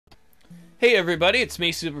Hey everybody, it's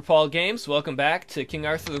me, SuperPaulGames. Welcome back to King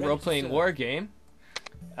Arthur the Roleplaying Wargame.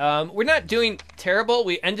 We're not doing terrible.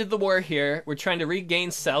 We ended the war here. We're trying to regain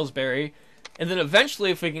Salisbury. And then eventually,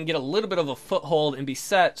 if we can get a little bit of a foothold and be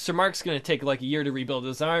set, Sir Mark's going to take like a year to rebuild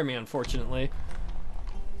his army, unfortunately.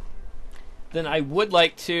 Then I would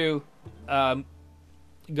like to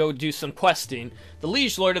go do some questing. The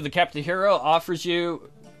Liege Lord of the Captive Hero offers you...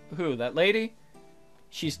 Who? That lady?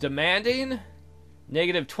 She's demanding...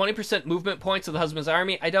 Negative 20% movement points of the husband's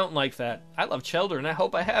army. I don't like that. I love children. I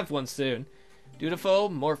hope I have one soon. Dutiful,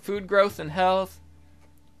 more food growth and health.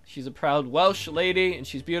 She's a proud Welsh lady, and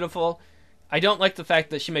she's beautiful. I don't like the fact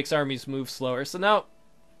that she makes armies move slower, so no.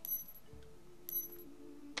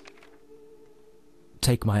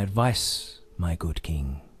 Take my advice, my good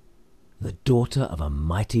king. The daughter of a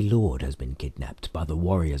mighty lord has been kidnapped by the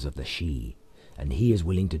warriors of the Sidhe, and he is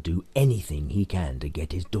willing to do anything he can to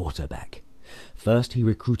get his daughter back. First he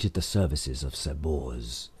recruited the services of Sir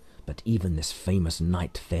Bors, but even this famous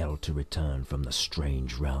knight failed to return from the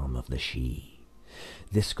strange realm of the Sidhe.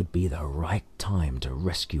 This could be the right time to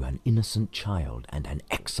rescue an innocent child and an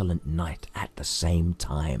excellent knight at the same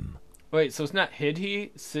time. Wait, so it's not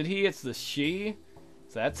Sidhe, it's the Sidhe?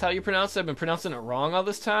 So that's how you pronounce it? I've been pronouncing it wrong all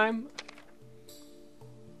this time?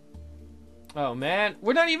 Oh man,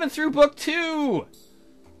 we're not even through book 2!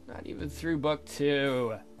 Not even through book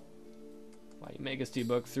 2. Why you make us do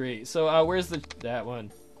book 3? So, where's that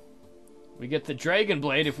one? We get the Dragon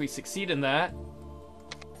Blade if we succeed in that.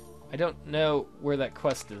 I don't know where that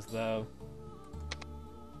quest is, though.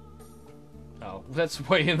 Oh, that's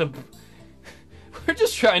way in the... We're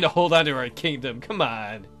just trying to hold on to our kingdom. Come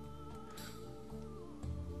on.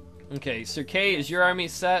 Okay, Sir Kay, is your army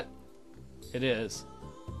set? It is.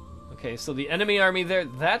 Okay, so the enemy army there,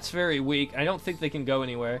 that's very weak. I don't think they can go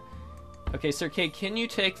anywhere. Okay, Sir Kay, can you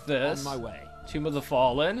take this? On my way. Tomb of the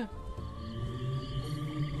Fallen.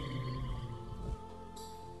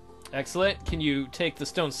 Excellent. Can you take the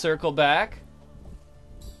stone circle back?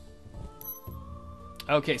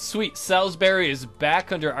 Okay, sweet. Salisbury is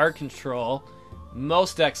back under our control.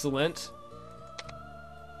 Most excellent.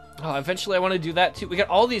 Oh, eventually I want to do that too. We got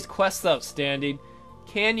all these quests outstanding.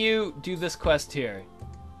 Can you do this quest here?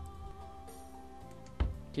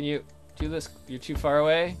 Can you do this? You're too far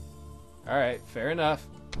away? Alright, fair enough.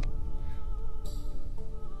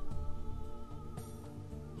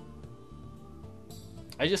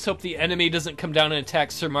 I just hope the enemy doesn't come down and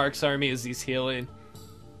attack Sir Mark's army as he's healing.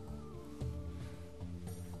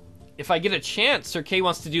 If I get a chance, Sir Kay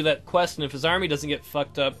wants to do that quest, and if his army doesn't get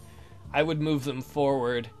fucked up, I would move them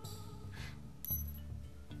forward.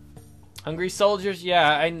 Hungry soldiers?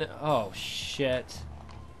 Yeah, I know. Oh, shit.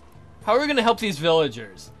 How are we going to help these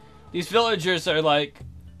villagers? These villagers are like...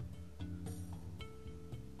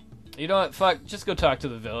 You know what? Fuck. Just go talk to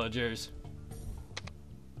the villagers.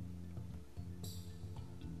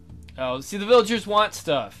 Oh, see, the villagers want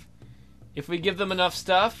stuff. If we give them enough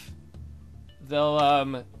stuff,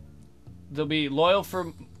 they'll be loyal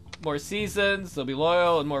for more seasons. They'll be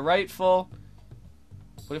loyal and more rightful.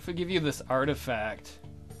 What if we give you this artifact?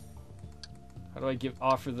 How do I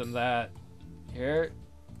offer them that? Here.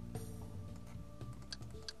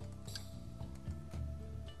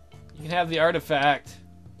 You can have the artifact.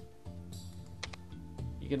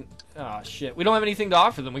 You can... Oh, shit. We don't have anything to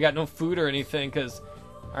offer them. We got no food or anything, because...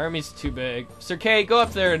 Army's too big. Sir Kay, go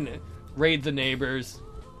up there and raid the neighbors.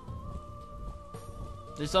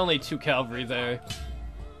 There's only 2 cavalry there.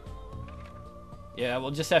 Yeah,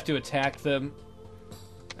 we'll just have to attack them.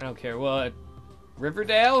 I don't care what.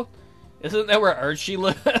 Riverdale? Isn't that where Archie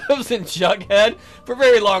lives in Jughead? For a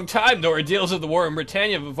very long time, the ordeals of the war in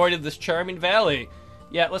Britannia have avoided this charming valley.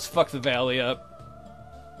 Yeah, let's fuck the valley up.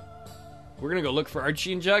 We're gonna go look for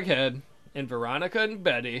Archie and Jughead. And Veronica and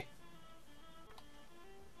Betty.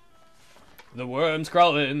 The worms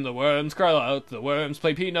crawl in, the worms crawl out, the worms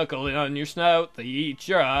play pinochle on your snout, they eat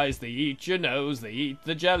your eyes, they eat your nose, they eat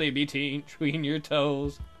the jelly between your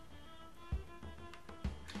toes.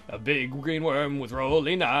 A big green worm with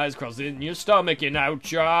rolling eyes crawls in your stomach and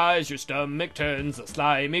out your eyes, your stomach turns a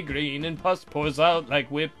slimy green and pus pours out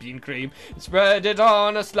like whipping cream. Spread it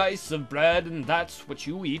on a slice of bread and that's what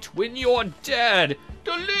you eat when you're dead.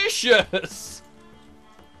 Delicious!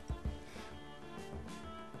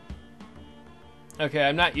 Okay,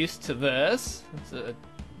 I'm not used to this. It's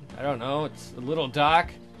I don't know, it's a little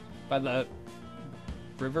dock by the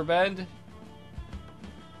river bend.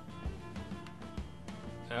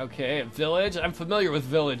 Okay, a village. I'm familiar with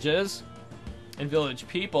villages and village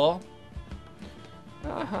people.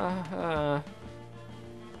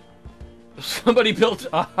 Somebody built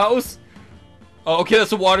a house Oh, okay,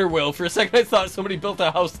 that's a water wheel. For a second, I thought somebody built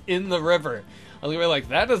a house in the river. I was like,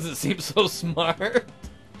 that doesn't seem so smart.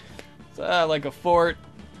 It's like a fort.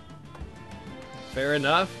 Fair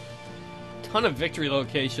enough. Ton of victory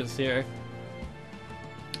locations here.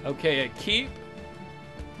 Okay, a keep.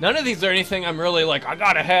 None of these are anything I'm really like, I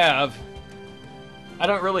gotta have. I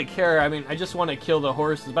don't really care. I mean, I just want to kill the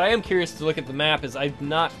horses. But I am curious to look at the map, as I've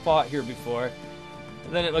not fought here before.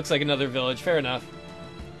 And then it looks like another village. Fair enough.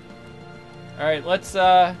 Alright, let's,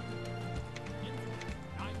 Okay,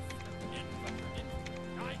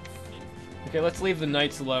 let's leave the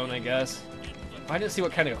knights alone, I guess. I didn't see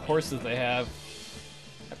what kind of horses they have.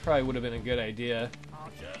 That probably would have been a good idea.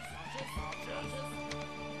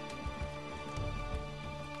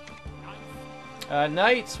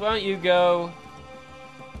 Knights, why don't you go...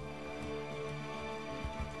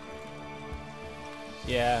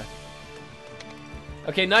 Yeah.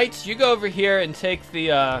 Okay, knights, you go over here and take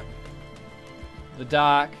the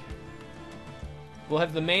dock. We'll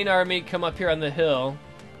have the main army come up here on the hill.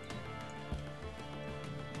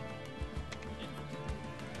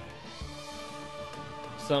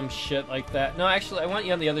 Some shit like that. No, actually, I want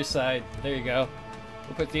you on the other side. There you go.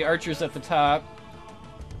 We'll put the archers at the top.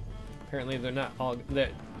 Apparently, they're not all...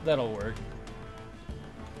 That'll work.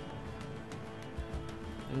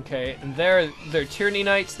 Okay, and they're Tyranny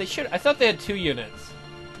Knights. They should... I thought they had 2 units.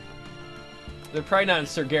 They're probably not in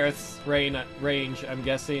Sir Gareth's range, I'm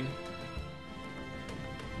guessing.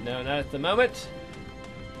 No, not at the moment.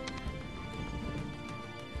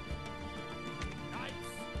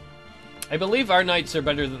 I believe our knights are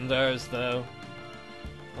better than theirs, though.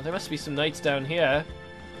 Well, there must be some knights down here.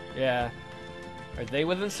 Yeah. Are they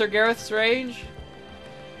within Sir Gareth's range?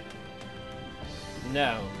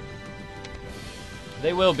 No.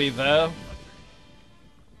 They will be, though.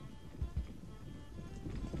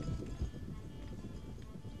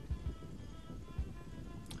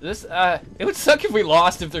 This, it would suck if we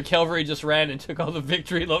lost if their cavalry just ran and took all the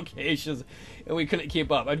victory locations and we couldn't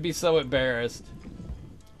keep up. I'd be so embarrassed.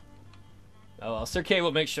 Oh well, Sir Kay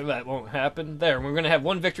will make sure that won't happen. There, we're gonna have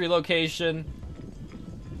 1 victory location.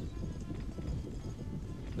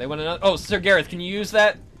 They want another. Oh, Sir Gareth, can you use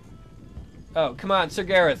that? Oh, come on, Sir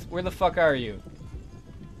Gareth, where the fuck are you?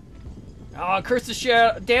 Oh, Curse of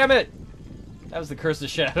Shadow, damn it! That was the Curse of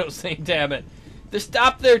Shadow saying damn it. They're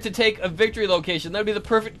stopped there to take a victory location. That would be the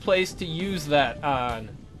perfect place to use that on.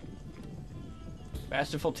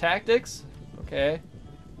 Masterful Tactics? Okay.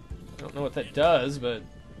 I don't know what that does, but...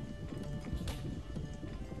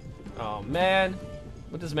 Oh, man.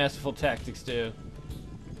 What does Masterful Tactics do?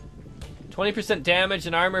 20% damage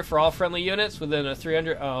and armor for all friendly units within a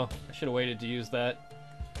 300... Oh, I should have waited to use that.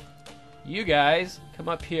 You guys, come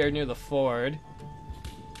up here near the ford.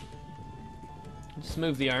 Just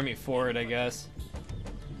move the army forward, I guess.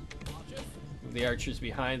 Move the archers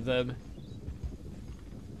behind them.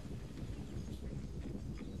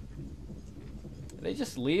 Are they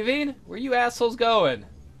just leaving? Where are you assholes going?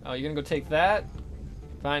 Oh, you're gonna go take that?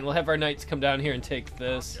 Fine, we'll have our knights come down here and take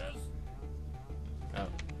this. Oh,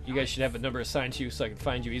 you guys should have a number assigned to you so I can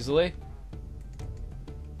find you easily.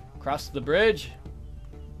 Cross the bridge.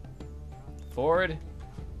 Ford.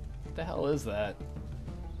 What the hell is that?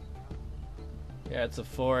 Yeah, it's a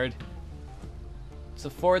ford. It's a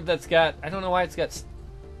ford that's got... I don't know why it's got...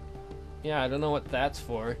 Yeah, I don't know what that's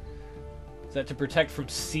for. Is that to protect from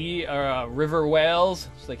sea or river whales?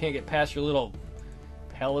 So they can't get past your little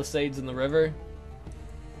palisades in the river?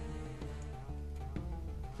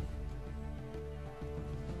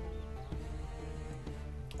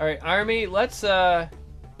 Alright, army, let's... I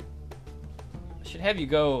should have you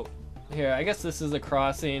go... Here, I guess this is a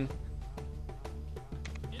crossing.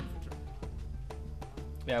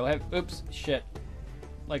 Yeah, we'll have... Oops, shit.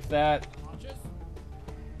 Like that.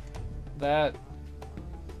 That.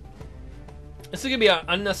 This is gonna be an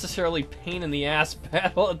unnecessarily pain in the ass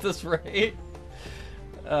battle at this rate.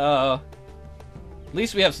 At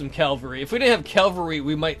least we have some cavalry. If we didn't have cavalry,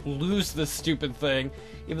 we might lose this stupid thing,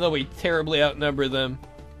 even though we terribly outnumber them.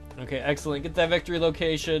 Okay, excellent. Get that victory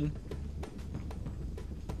location.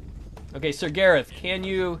 Okay, Sir Gareth, can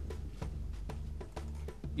you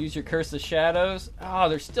use your Curse of Shadows? Oh,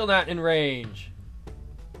 they're still not in range.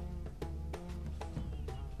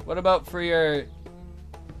 What about for your...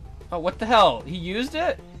 Oh, what the hell? He used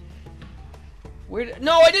it? Where?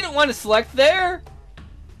 No, I didn't want to select there!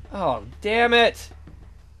 Oh, damn it!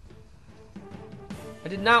 I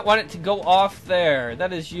did not want it to go off there.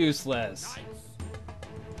 That is useless.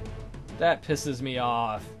 That pisses me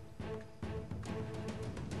off.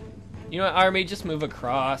 You know what, army? Just move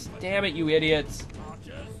across. Damn it, you idiots.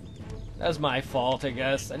 That was my fault, I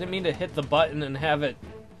guess. I didn't mean to hit the button and have it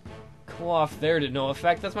Pull off there to no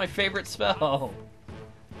effect. That's my favorite spell.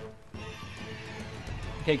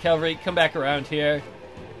 Okay, cavalry, come back around here.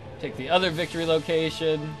 Take the other victory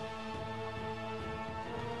location.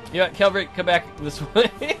 You know what, cavalry, come back this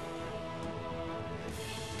way.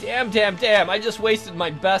 Damn, damn, damn. I just wasted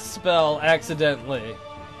my best spell accidentally.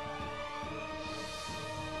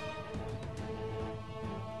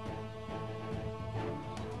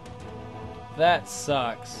 That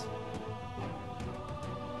sucks.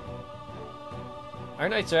 Our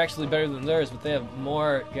knights are actually better than theirs, but they have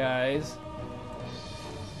more guys.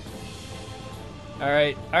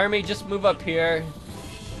 Alright, army, just move up here.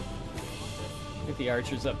 Get the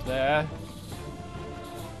archers up there.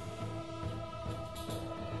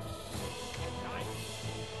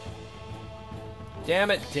 Damn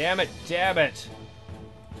it, damn it, damn it.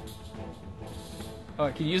 Oh,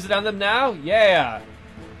 I can use it on them now? Yeah!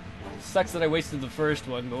 Sucks that I wasted the first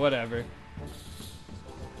one, but whatever.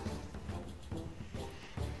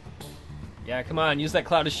 Yeah, come on, use that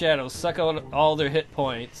Cloud of Shadows. Suck out all their hit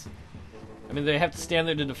points. I mean, they have to stand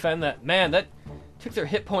there to defend that. Man, that took their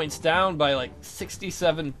hit points down by like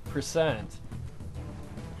 67%.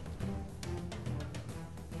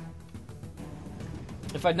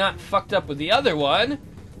 If I'd not fucked up with the other one,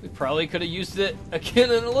 we probably could have used it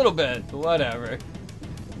again in a little bit, but whatever.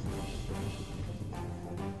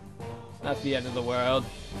 It's not the end of the world.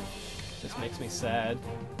 It just makes me sad.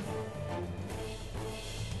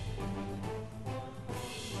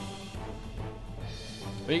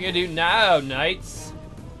 What are you gonna do now, knights?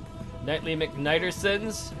 Knightly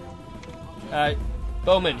McKnighterSons?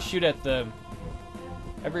 Bowman, shoot at them.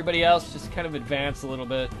 Everybody else, just kind of advance a little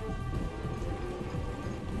bit.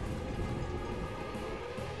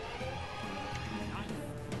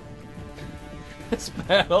 This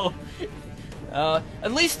battle.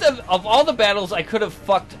 At least of all the battles I could have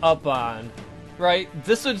fucked up on, right?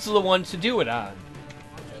 This was the one to do it on.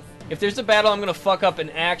 If there's a battle I'm gonna fuck up and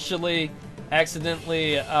actually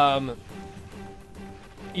accidentally,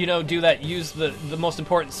 you know, do that, use the most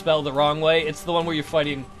important spell the wrong way, it's the one where you're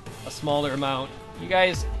fighting a smaller amount. You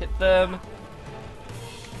guys hit them.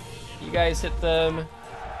 You guys hit them.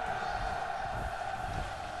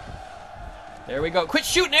 There we go. Quit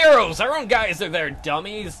shooting arrows! Our own guys are there,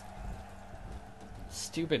 dummies!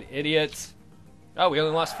 Stupid idiots. Oh, we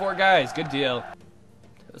only lost 4 guys. Good deal.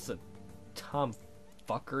 That's a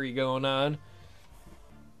tomfuckery going on.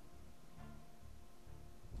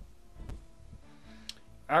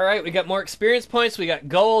 Alright, we got more experience points. We got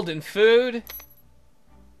gold and food.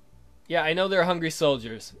 Yeah, I know they're hungry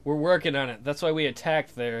soldiers. We're working on it. That's why we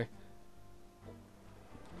attacked there.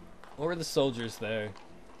 What were the soldiers there?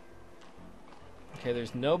 Okay,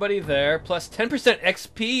 there's nobody there. Plus 10%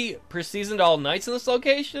 XP per season to all knights in this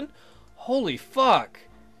location? Holy fuck.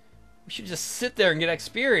 We should just sit there and get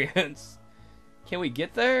experience. Can we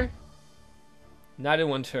get there? Not in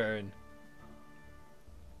one turn.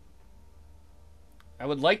 I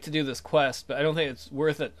would like to do this quest, but I don't think it's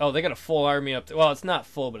worth it. Oh, they got a full army up there. Well, it's not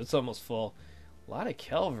full, but it's almost full. A lot of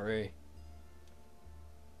cavalry.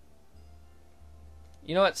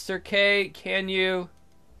 You know what, Sir K, can you...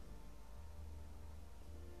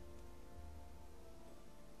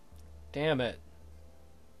 Damn it.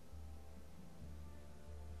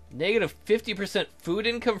 Negative 50% food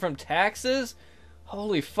income from taxes?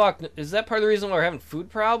 Holy fuck. Is that part of the reason why we're having food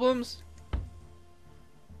problems?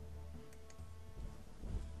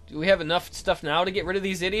 Do we have enough stuff now to get rid of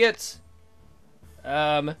these idiots?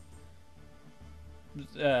 Wait,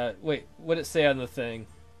 what did it say on the thing?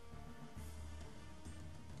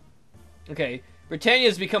 Okay. Britannia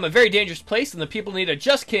has become a very dangerous place, and the people need a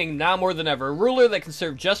just king now more than ever. A ruler that can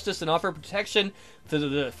serve justice and offer protection to the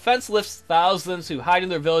defenseless thousands who hide in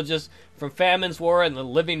their villages from famines, war, and the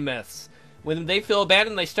living myths. When they feel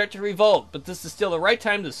abandoned, they start to revolt, but this is still the right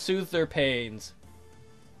time to soothe their pains.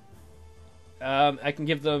 I can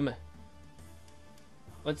give them...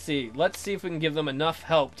 Let's see if we can give them enough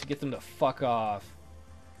help to get them to fuck off.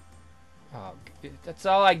 Oh, that's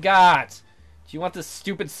all I got. Do you want this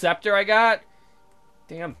stupid scepter I got?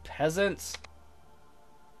 Damn peasants.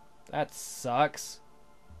 That sucks.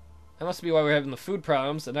 That must be why we're having the food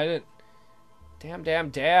problems, and I didn't...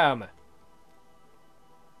 Damn.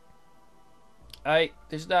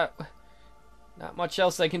 There's not much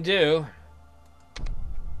else I can do.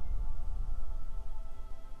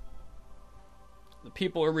 The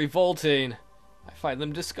people are revolting. I find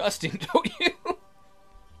them disgusting, don't you?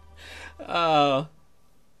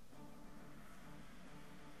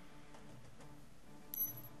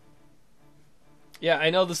 Yeah,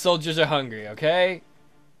 I know the soldiers are hungry, okay?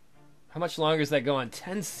 How much longer is that going?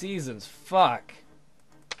 10 seasons. Fuck.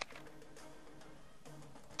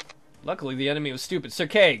 Luckily, the enemy was stupid. Sir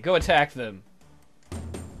Kay, go attack them.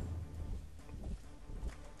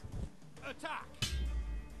 Attack!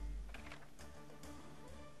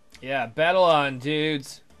 Yeah, battle on,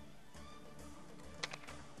 dudes.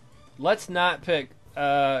 Let's not pick...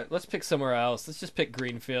 let's pick somewhere else. Let's just pick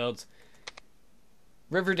Greenfields.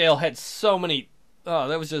 Riverdale had so many... Oh,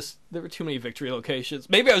 that was just... There were too many victory locations.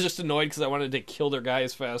 Maybe I was just annoyed because I wanted to kill their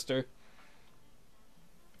guys faster.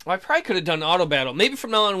 Well, I probably could have done auto battle. Maybe from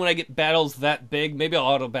now on when I get battles that big, maybe I'll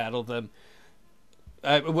auto battle them.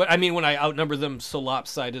 I mean when I outnumber them so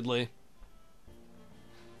lopsidedly.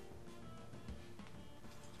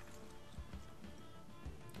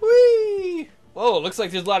 Whee! Whoa, it looks like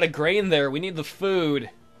there's a lot of grain there. We need the food.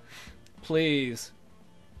 Please.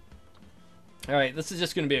 Alright, this is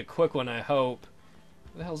just going to be a quick one, I hope.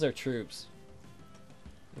 Where the hell's our troops?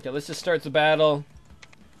 Okay, let's just start the battle.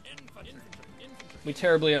 We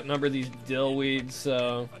terribly outnumber these dillweeds,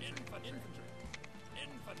 so...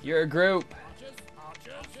 You're a group.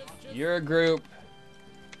 You're a group.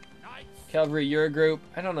 Cavalry, you're a group.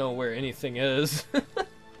 I don't know where anything is.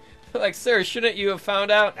 Like, sir, shouldn't you have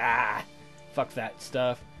found out? Ah, fuck that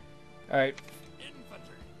stuff. Alright.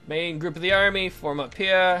 Main group of the army, form up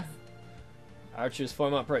here. Archers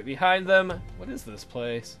form up right behind them. What is this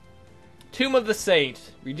place? Tomb of the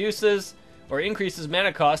Saint. Reduces or increases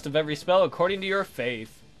mana cost of every spell according to your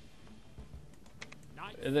faith.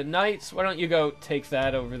 The Knights, why don't you go take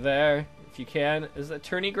that over there, if you can. Is that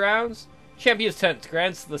Tourney Grounds? Champion's Tent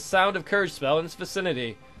grants the Sound of Courage spell in its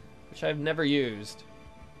vicinity, which I've never used.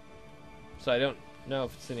 So I don't know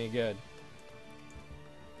if it's any good.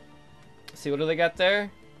 Let's see, what do they got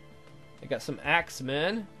there? They got some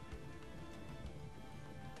axemen.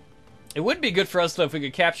 It would be good for us, though, if we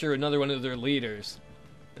could capture another one of their leaders.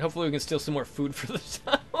 And hopefully we can steal some more food for the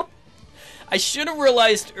town. I should have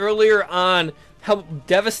realized earlier on how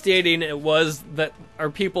devastating it was that our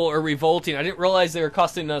people are revolting. I didn't realize they were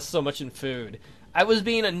costing us so much in food. I was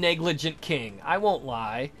being a negligent king. I won't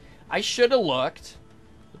lie. I should have looked.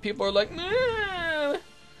 The people are like, nah.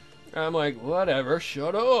 I'm like, whatever,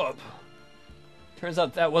 shut up. Turns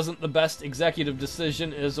out that wasn't the best executive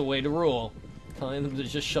decision as a way to rule. Telling them to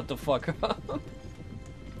just shut the fuck up.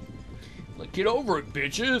 Like, get over it,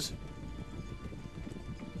 bitches.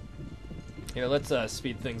 Here, let's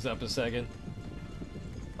speed things up a second.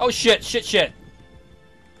 Oh shit, shit, shit.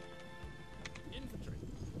 Infantry.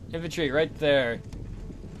 Infantry, right there.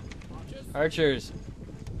 Archers.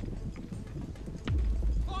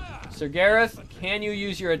 Fire! Sir Gareth, can you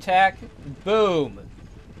use your attack? Boom.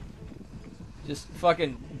 Just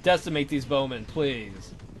fucking decimate these bowmen,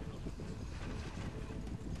 please.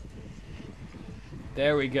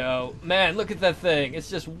 There we go. Man, look at that thing. It's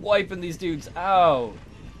just wiping these dudes out.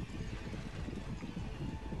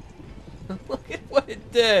 Look at what it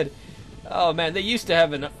did. Oh man, they used to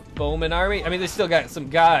have a bowman army. I mean, they still got some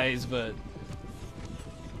guys, but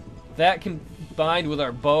that combined with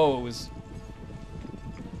our bows.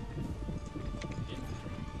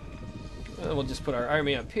 And we'll just put our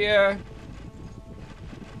army up here.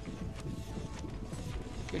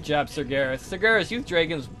 Good job, Sir Gareth. Sir Gareth, use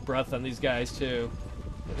Dragon's Breath on these guys, too.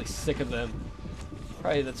 Really sick of them.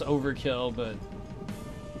 Probably that's overkill, but...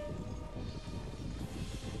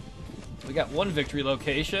 We got one victory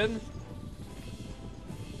location.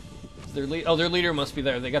 Their leader must be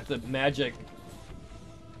there. They got the magic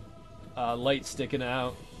light sticking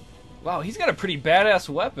out. Wow, he's got a pretty badass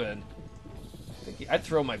weapon. I think I'd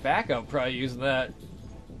throw my back out probably using that.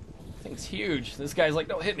 Thing's huge. This guy's like,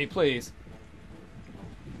 don't hit me, please.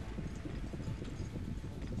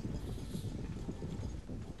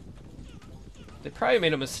 They probably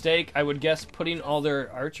made a mistake, I would guess, putting all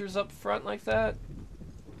their archers up front like that.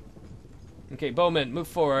 Okay, bowmen, move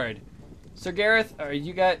forward. Sir Gareth,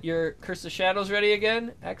 you got your Curse of Shadows ready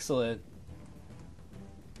again? Excellent.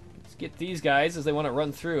 Let's get these guys as they want to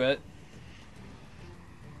run through it.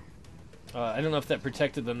 I don't know if that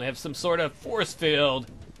protected them. They have some sort of force field.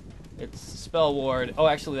 It's spell ward. Oh,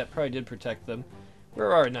 actually, that probably did protect them. Where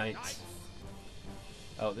are our knights?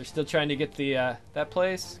 Oh, they're still trying to get the that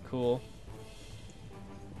place? Cool.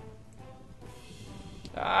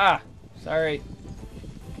 Ah, sorry.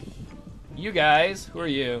 You guys, who are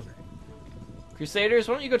you? Crusaders,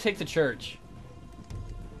 why don't you go take the church?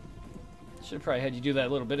 Should have probably had you do that a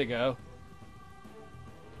little bit ago.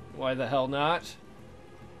 Why the hell not?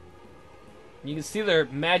 You can see their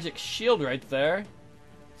magic shield right there.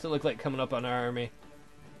 What's it look like coming up on our army?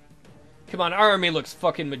 Come on, our army looks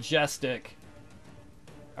fucking majestic.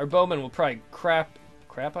 Our bowmen will probably crap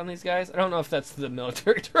on these guys? I don't know if that's the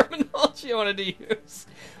military terminology I wanted to use.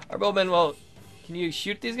 Our bowmen will... Can you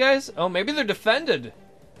shoot these guys? Oh, maybe they're defended.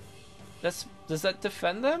 Does that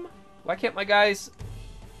defend them? Why can't my guys...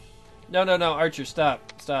 No, no, no, Archer,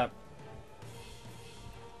 stop. Stop.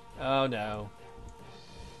 Oh, no.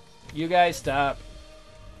 You guys stop.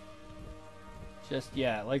 Just,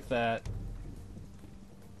 yeah, like that.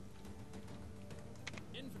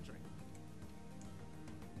 Infantry.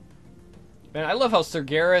 Man, I love how Sir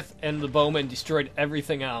Gareth and the bowmen destroyed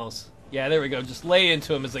everything else. Yeah, there we go. Just lay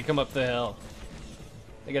into them as they come up the hill.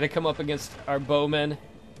 They gotta come up against our bowmen.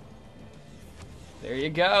 There you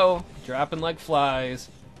go. Dropping like flies.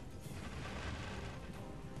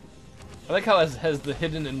 I like how it has the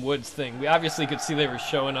hidden in woods thing. We obviously could see they were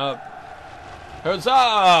showing up.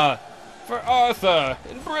 Huzzah! For Arthur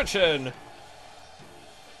in Britain!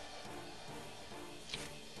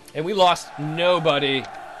 And we lost nobody.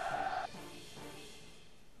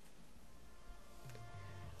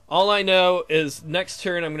 All I know is next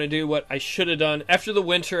turn I'm going to do what I should have done. After the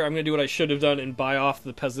winter, I'm going to do what I should have done and buy off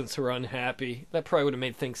the peasants who are unhappy. That probably would have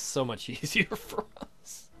made things so much easier for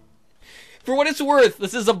us. For what it's worth,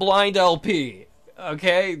 this is a blind LP.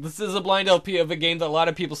 Okay? This is a blind LP of a game that a lot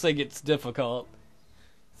of people say gets difficult.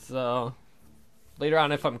 So, later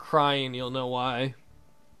on if I'm crying, you'll know why.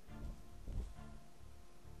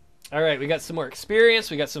 Alright, we got some more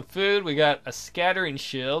experience, we got some food, we got a scattering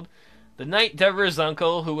shield. The knight Dever's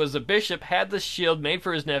uncle, who was a bishop, had this shield made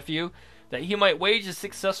for his nephew, that he might wage a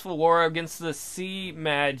successful war against the sea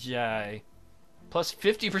magi. Plus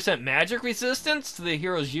 50% magic resistance to the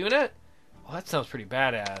hero's unit? Well, that sounds pretty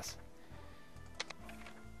badass.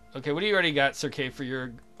 Okay, what do you already got, Sir Kay, for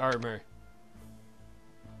your armor?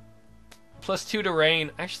 Plus 2 to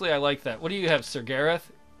rain. Actually, I like that. What do you have, Sir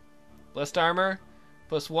Gareth? Blessed armor?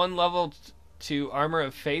 Plus 1 level to armor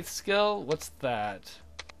of faith skill? What's that?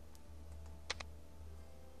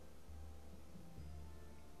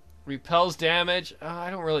 Repels damage.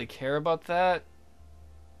 I don't really care about that.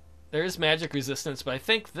 There is magic resistance, but I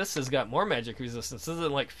think this has got more magic resistance. Isn't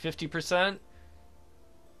it like 50%?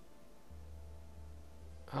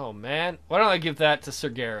 Oh man. Why don't I give that to Sir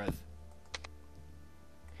Gareth?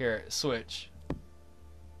 Here, switch.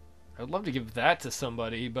 I would love to give that to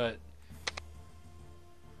somebody, but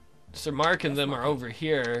Sir Mark and them are over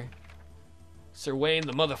here. Sir Wayne,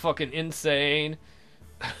 the motherfucking insane.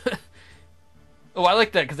 Oh, I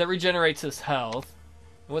like that because that regenerates his health.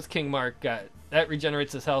 And what's King Mark got? That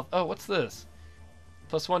regenerates his health. Oh, what's this?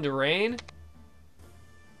 Plus 1 to rain?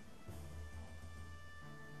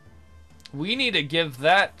 We need to give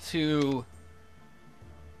that to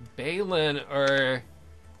Balin or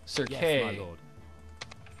Sir Kay. Yes, my lord.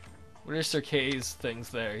 What are Sir Kay's things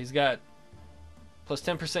there? He's got plus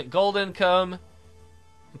 10% gold income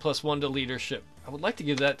and plus 1 to leadership. I would like to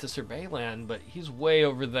give that to Sir Balin, but he's way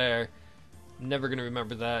over there. I'm never going to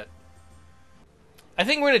remember that. I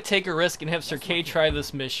think we're going to take a risk and have Sir Kay try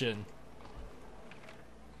this mission.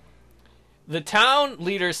 The town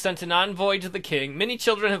leader sent an envoy to the king. Many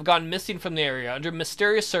children have gone missing from the area under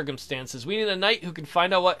mysterious circumstances. We need a knight who can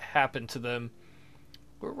find out what happened to them.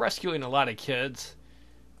 We're rescuing a lot of kids.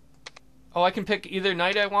 Oh, I can pick either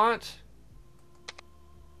knight I want?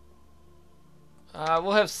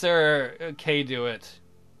 We'll have Sir Kay do it.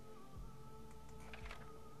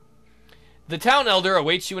 The town elder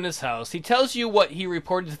awaits you in his house. He tells you what he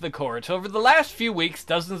reported to the court. Over the last few weeks,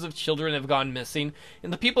 dozens of children have gone missing,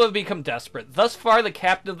 and the people have become desperate. Thus far, the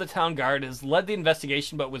captain of the town guard has led the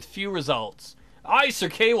investigation, but with few results. I, Sir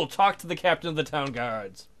Kay, will talk to the captain of the town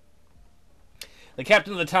guards. The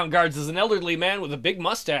captain of the town guards is an elderly man with a big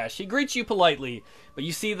mustache. He greets you politely, but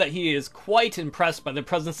you see that he is quite impressed by the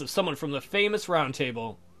presence of someone from the famous round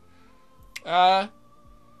table.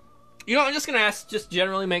 You know, I'm just gonna ask, just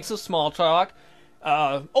generally make some small talk.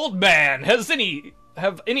 Old man,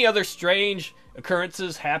 have any other strange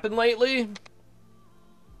occurrences happened lately?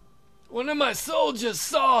 One of my soldiers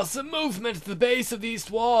saw some movement at the base of the east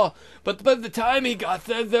wall, but by the time he got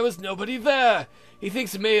there, there was nobody there. He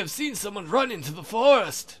thinks he may have seen someone run into the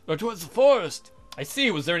forest, or towards the forest. I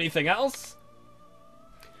see. Was there anything else?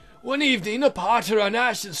 One evening, a potter on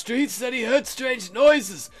Ancient Street said he heard strange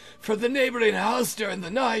noises from the neighboring house during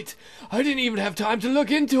the night. I didn't even have time to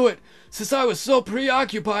look into it, since I was so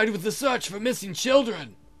preoccupied with the search for missing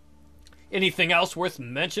children. Anything else worth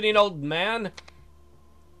mentioning, old man?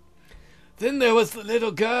 Then there was the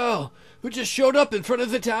little girl, who just showed up in front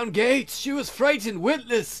of the town gate. She was frightened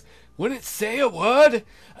witless, wouldn't say a word.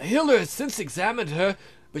 A healer has since examined her,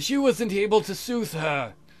 but she wasn't able to soothe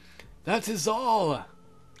her. That is all.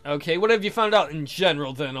 Okay, what have you found out in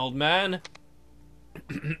general then, old man?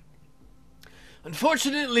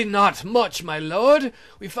 Unfortunately not much, my lord.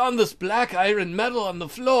 We found this black iron metal on the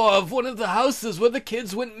floor of one of the houses where the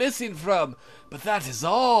kids went missing from. But that is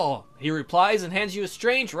all, he replies and hands you a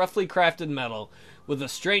strange, roughly crafted medal with a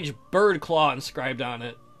strange bird claw inscribed on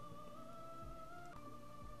it.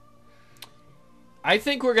 I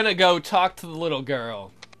think we're gonna go talk to the little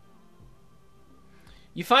girl.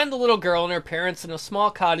 You find the little girl and her parents in a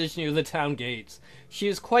small cottage near the town gates. She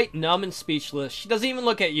is quite numb and speechless. She doesn't even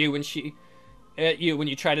look at you when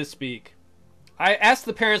you try to speak. I asked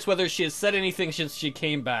the parents whether she has said anything since she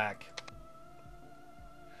came back.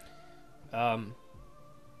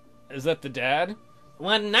 Is that the dad?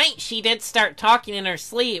 One night she did start talking in her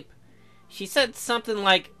sleep. She said something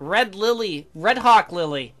like Red Hawk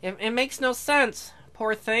Lily. It makes no sense.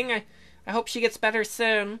 Poor thing. I hope she gets better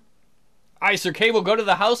soon. I, Sir Kay, will go to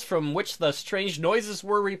the house from which the strange noises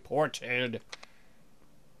were reported.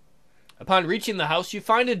 Upon reaching the house, you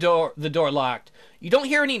find the door locked. You don't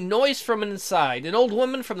hear any noise from inside. An old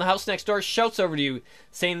woman from the house next door shouts over to you,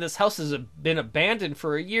 saying this house has been abandoned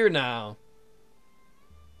for a year now.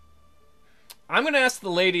 I'm going to ask the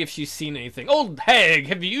lady if she's seen anything. Old hag,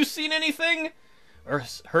 have you seen anything? Or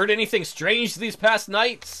heard anything strange these past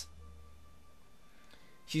nights?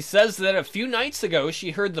 She says that a few nights ago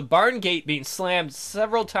she heard the barn gate being slammed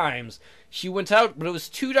several times. She went out, but it was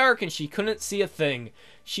too dark and she couldn't see a thing.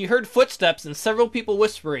 She heard footsteps and several people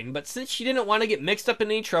whispering, but since she didn't want to get mixed up in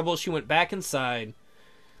any trouble, she went back inside.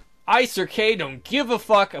 I, Sir Kay, don't give a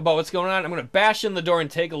fuck about what's going on. I'm going to bash in the door and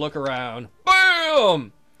take a look around.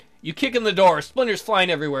 Boom! You kick in the door, splinters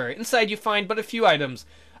flying everywhere. Inside you find but a few items.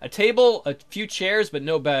 A table, a few chairs, but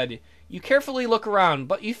no bed. You carefully look around,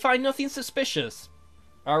 but you find nothing suspicious.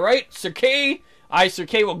 Alright, Sir Kay. I, Sir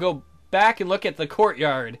Kay, will go back and look at the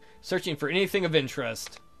courtyard, searching for anything of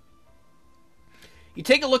interest. You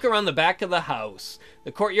take a look around the back of the house.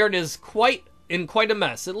 The courtyard is quite a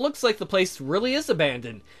mess. It looks like the place really is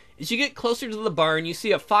abandoned. As you get closer to the barn, you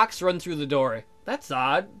see a fox run through the door. That's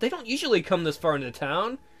odd. They don't usually come this far into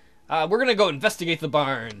town. We're going to go investigate the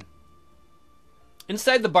barn.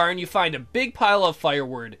 Inside the barn, you find a big pile of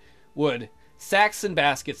firewood, sacks and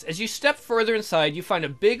baskets. As you step further inside, you find a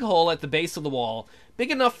big hole at the base of the wall, big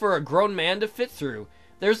enough for a grown man to fit through.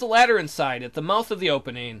 There's a ladder inside at the mouth of the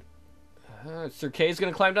opening. Sir Kay's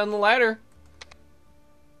going to climb down the ladder.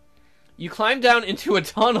 You climb down into a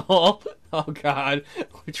tunnel. Oh god,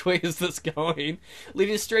 which way is this going?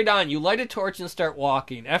 Leading straight on, you light a torch and start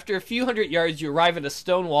walking. After a few hundred yards, you arrive at a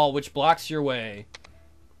stone wall which blocks your way.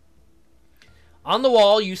 On the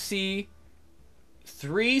wall, you see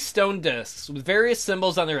 3 stone discs with various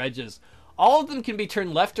symbols on their edges. All of them can be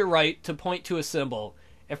turned left or right to point to a symbol.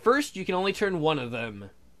 At first, you can only turn one of them.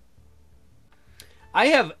 I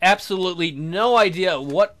have absolutely no idea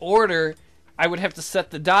what order I would have to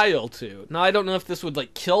set the dial to. Now, I don't know if this would,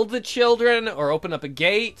 like, kill the children or open up a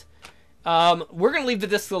gate. We're going to leave the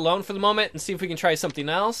discs alone for the moment and see if we can try something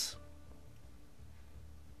else.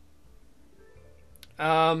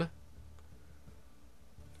 Oh,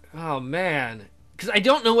 man. Because I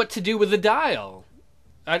don't know what to do with the dial.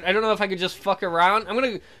 I don't know if I could just fuck around. I'm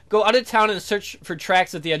going to go out of town and search for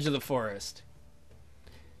tracks at the edge of the forest.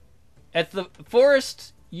 At the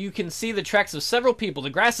forest, you can see the tracks of several people. The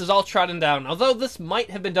grass is all trodden down, although this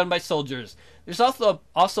might have been done by soldiers. There's also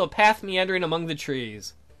a path meandering among the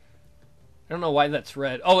trees. I don't know why that's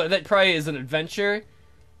red. Oh, that probably is an adventure.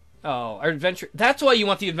 Oh, our adventure. That's why you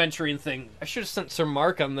want the adventuring thing. I should have sent Sir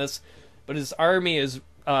Mark on this, but his army is,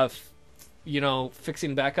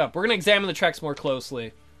 fixing back up. We're going to examine the tracks more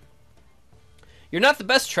closely. You're not the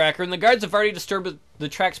best tracker, and the guards have already disturbed the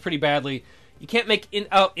tracks pretty badly. You can't make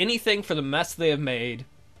out anything for the mess they have made.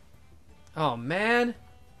 Oh, man.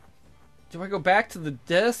 Do I go back to the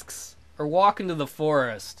discs or walk into the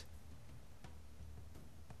forest?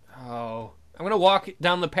 Oh. I'm going to walk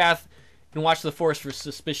down the path and watch the forest for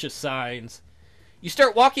suspicious signs. You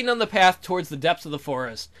start walking down the path towards the depths of the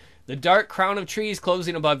forest. The dark crown of trees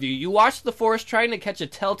closing above you. You watch the forest trying to catch a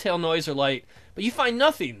telltale noise or light, but you find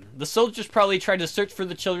nothing. The soldiers probably tried to search for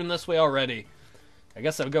the children this way already. I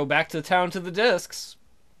guess I'll go back to town to the discs.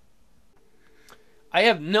 I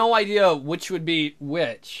have no idea which would be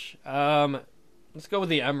which. Let's go with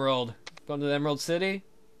the emerald. Going to the Emerald City.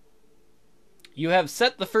 You have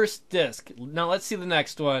set the first disc. Now let's see the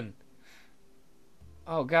next one.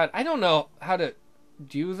 Oh god, I don't know how to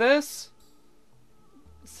do this.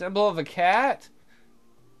 Symbol of a cat.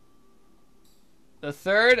 The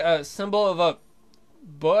third, a symbol of a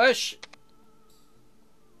bush.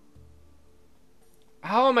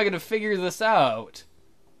 How am I going to figure this out?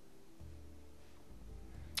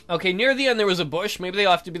 Okay, near the end there was a bush. Maybe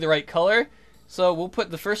they'll have to be the right color. So we'll put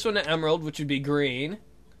the first one to emerald, which would be green.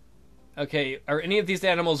 Okay, are any of these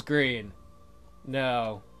animals green?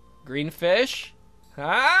 No. Green fish?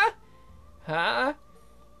 Huh? Huh?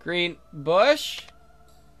 Green bush?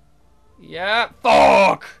 Yeah.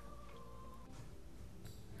 Fuck!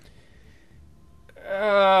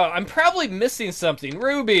 I'm probably missing something.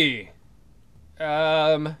 Ruby.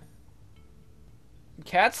 Cats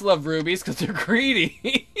love rubies because they're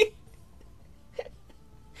greedy.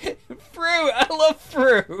 Fruit. I love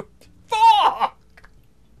fruit. Fuck!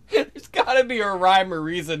 There's gotta be a rhyme or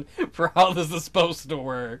reason for how this is supposed to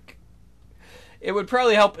work. It would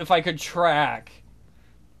probably help if I could track.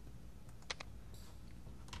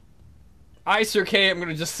 Sir K, I'm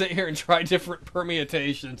gonna just sit here and try different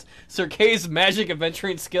permutations. Sir K's magic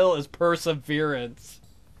adventuring skill is perseverance.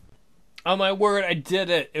 Oh my word, I did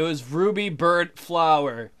it. It was ruby, bird,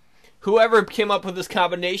 flower. Whoever came up with this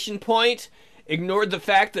combination point ignored the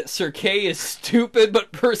fact that Sir K is stupid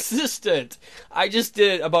but persistent. I just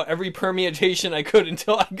did about every permutation I could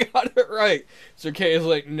until I got it right. Sir K is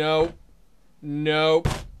like, nope, nope,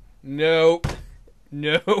 nope,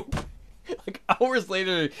 nope. Like hours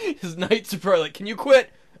later, his knights are probably like, can you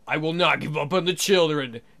quit? I will not give up on the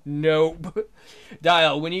children. Nope.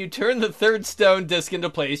 Dial, when you turn the third stone disc into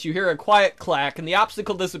place, you hear a quiet clack and the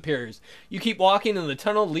obstacle disappears. You keep walking and the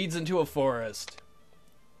tunnel leads into a forest.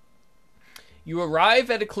 You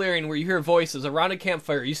arrive at a clearing where you hear voices around a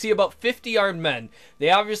campfire. You see about 50 armed men.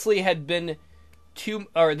 They obviously had too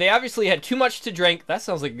much to drink. That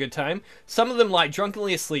sounds like a good time. Some of them lie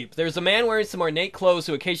drunkenly asleep. There's a man wearing some ornate clothes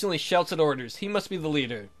who occasionally shouts at orders. He must be the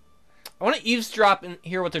leader. I want to eavesdrop and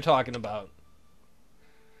hear what they're talking about.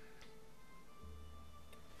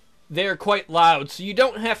 They are quite loud, so you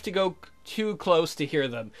don't have to go too close to hear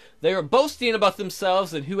them. They are boasting about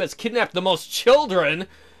themselves and who has kidnapped the most children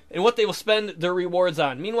and what they will spend their rewards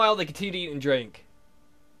on. Meanwhile, they continue to eat and drink.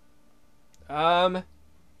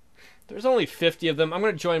 There's only 50 of them. I'm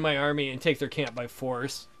going to join my army and take their camp by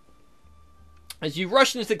force. As you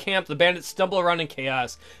rush into the camp, the bandits stumble around in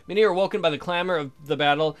chaos. Many are woken by the clamor of the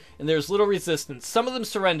battle, and there's little resistance. Some of them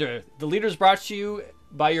surrender. The leaders brought to you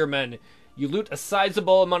by your men. You loot a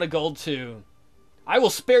sizable amount of gold, too. I will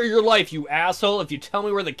spare your life, you asshole, if you tell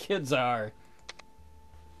me where the kids are.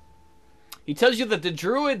 He tells you that the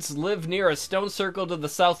druids live near a stone circle to the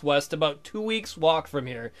southwest, about 2 weeks' walk from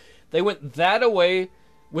here. They went that away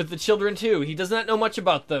with the children, too. He does not know much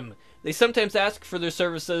about them. They sometimes ask for their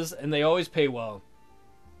services, and they always pay well.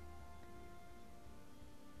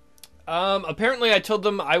 Apparently I told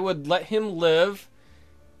them I would let him live.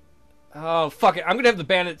 Oh, fuck it. I'm gonna have the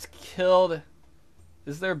bandits killed.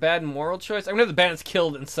 Is there a bad moral choice? I'm gonna have the bandits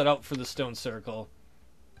killed and set out for the stone circle.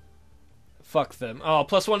 Fuck them. Oh,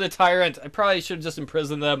 +1 to tyrant. I probably should have just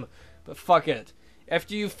imprisoned them, but fuck it.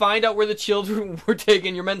 After you find out where the children were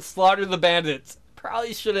taken, your men slaughter the bandits.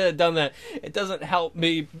 Probably should have done that. It doesn't help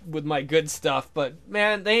me with my good stuff, but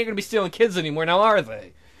man, they ain't gonna be stealing kids anymore now, are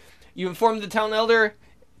they? You inform the town elder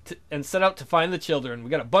and set out to find the children. We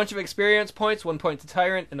got a bunch of experience points, 1 point to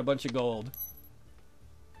tyrant, and a bunch of gold.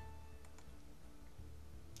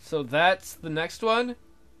 So that's the next one.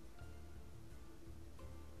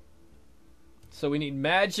 So we need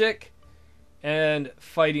magic and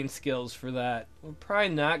fighting skills for that. We're probably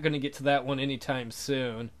not going to get to that one anytime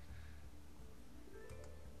soon.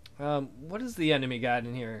 What has the enemy got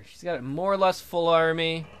in here? She's got a more or less full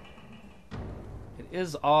army. It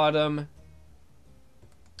is autumn.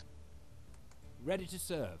 Ready to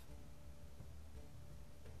serve.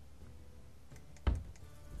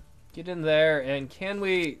 Get in there, and can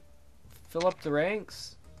we fill up the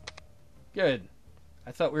ranks? Good.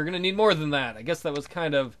 I thought we were going to need more than that. I guess that was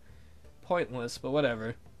kind of pointless, but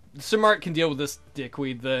whatever. Sir Mark can deal with this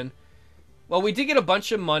dickweed then. Well, we did get a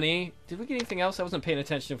bunch of money. Did we get anything else? I wasn't paying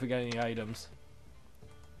attention if we got any items.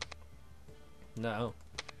 No.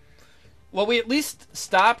 Well, we at least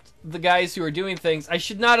stopped the guys who were doing things. I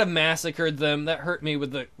should not have massacred them. That hurt me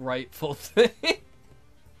with the rightful thing.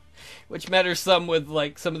 Which matters some with,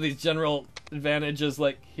 like, some of these general advantages,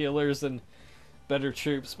 like healers and better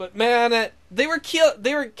troops. But, man, they were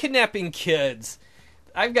kidnapping kids.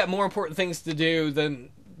 I've got more important things to do than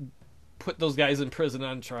put those guys in prison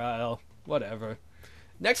on trial. Whatever.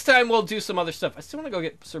 Next time we'll do some other stuff. I still want to go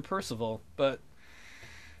get Sir Percival, but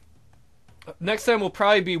next time will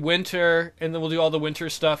probably be winter, and then we'll do all the winter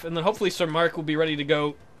stuff, and then hopefully Sir Mark will be ready to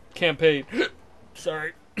go campaign.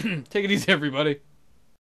 Sorry. Take it easy, everybody.